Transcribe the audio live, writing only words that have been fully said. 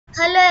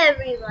Hello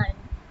everyone,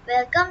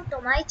 welcome to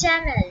my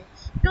channel.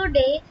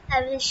 Today I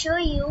will show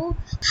you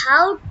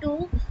how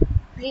to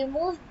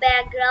remove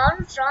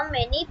background from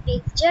any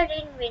picture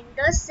in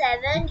Windows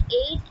 7,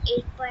 8,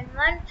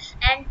 8.1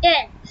 and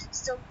 10.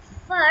 So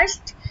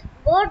first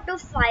go to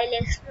File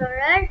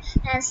Explorer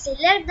and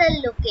select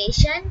the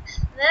location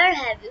where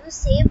have you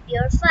saved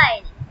your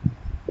file.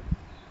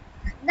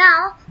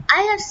 Now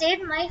I have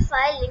saved my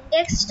file in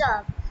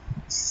desktop.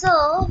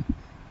 So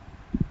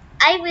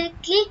I will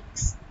click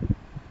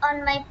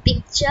on my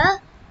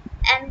picture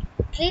and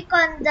click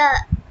on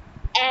the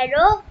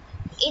arrow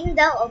in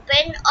the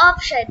open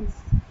option.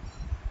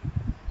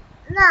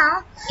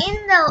 Now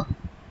in the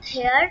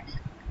here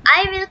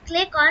I will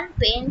click on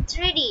Paint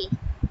 3D.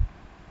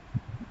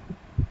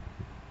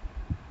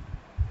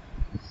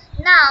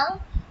 Now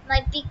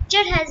my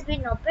picture has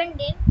been opened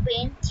in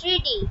Paint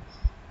 3D.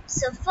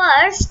 So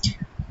first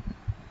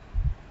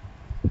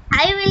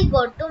I will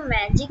go to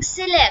Magic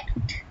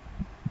Select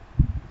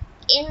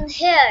in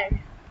here.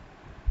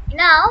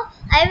 Now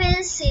I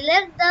will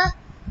select the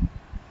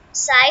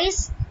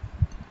size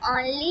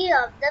only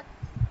of the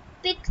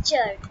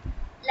picture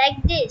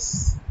like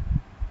this.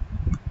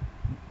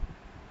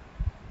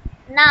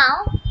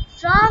 Now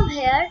from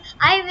here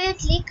I will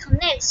click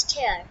next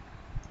here.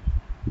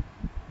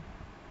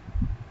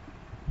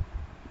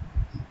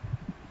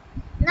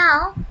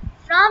 Now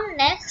from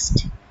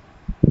next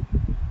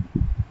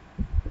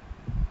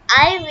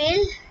I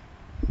will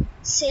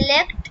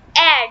select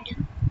add.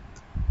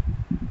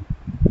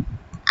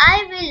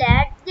 I will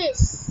add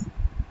this.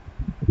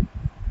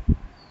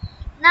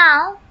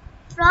 Now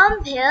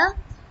from here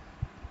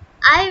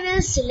I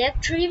will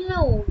select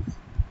remove.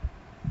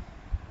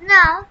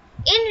 Now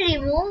in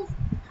remove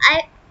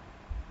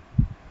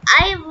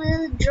I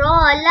will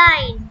draw a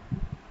line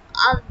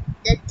of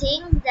the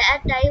thing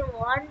that I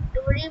want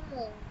to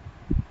remove.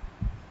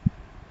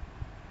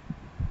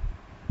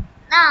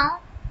 Now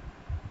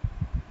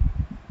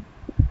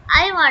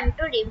I want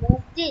to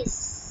remove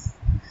this.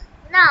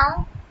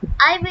 Now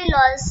I will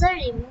also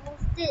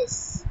remove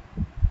this.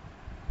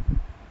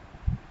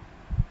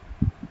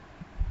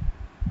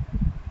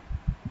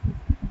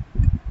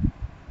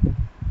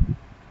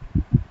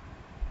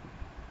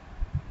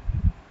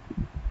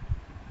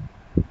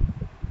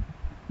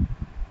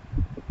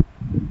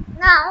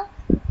 Now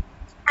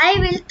I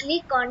will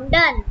click on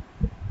done.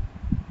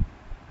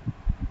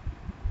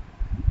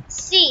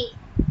 See,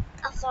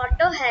 a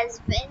photo has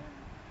been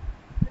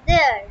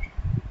there.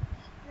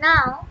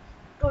 Now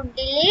to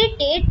delete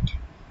it,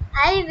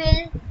 I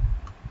will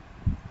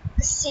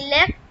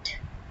select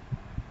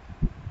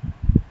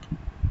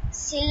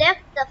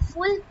the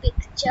full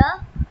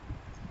picture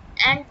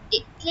and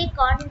click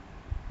on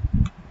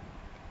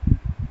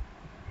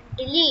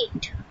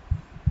delete.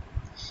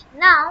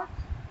 Now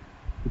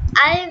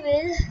I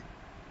will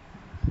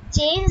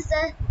change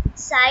the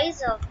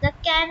size of the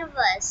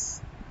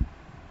canvas.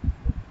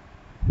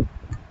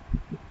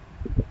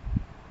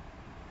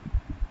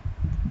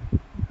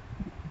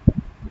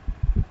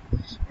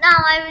 Now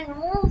I will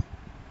move.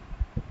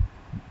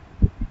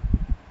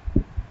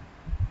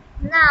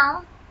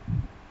 Now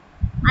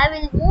I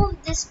will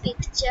move this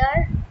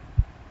picture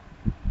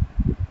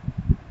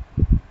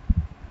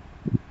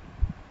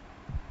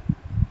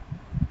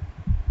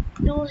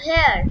to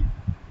here.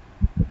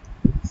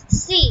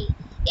 See,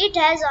 it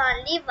has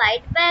only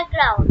white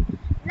background.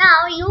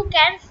 Now you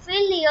can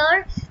fill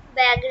your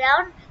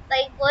background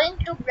by going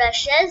to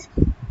brushes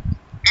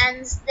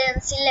and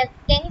then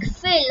selecting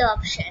fill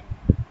option.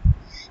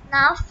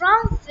 Now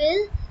from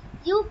fill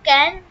you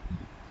can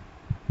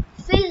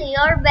fill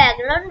your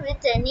background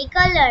with any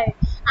color.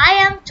 I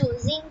am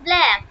choosing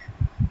black.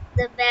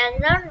 The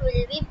background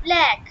will be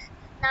black.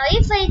 Now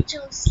if I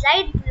choose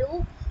light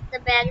blue, the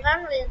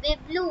background will be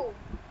blue.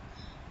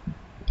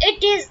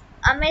 It is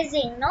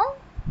amazing, no?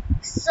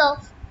 So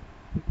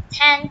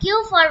thank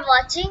you for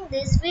watching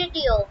this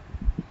video.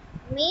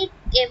 Meet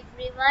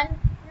everyone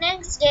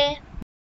next day.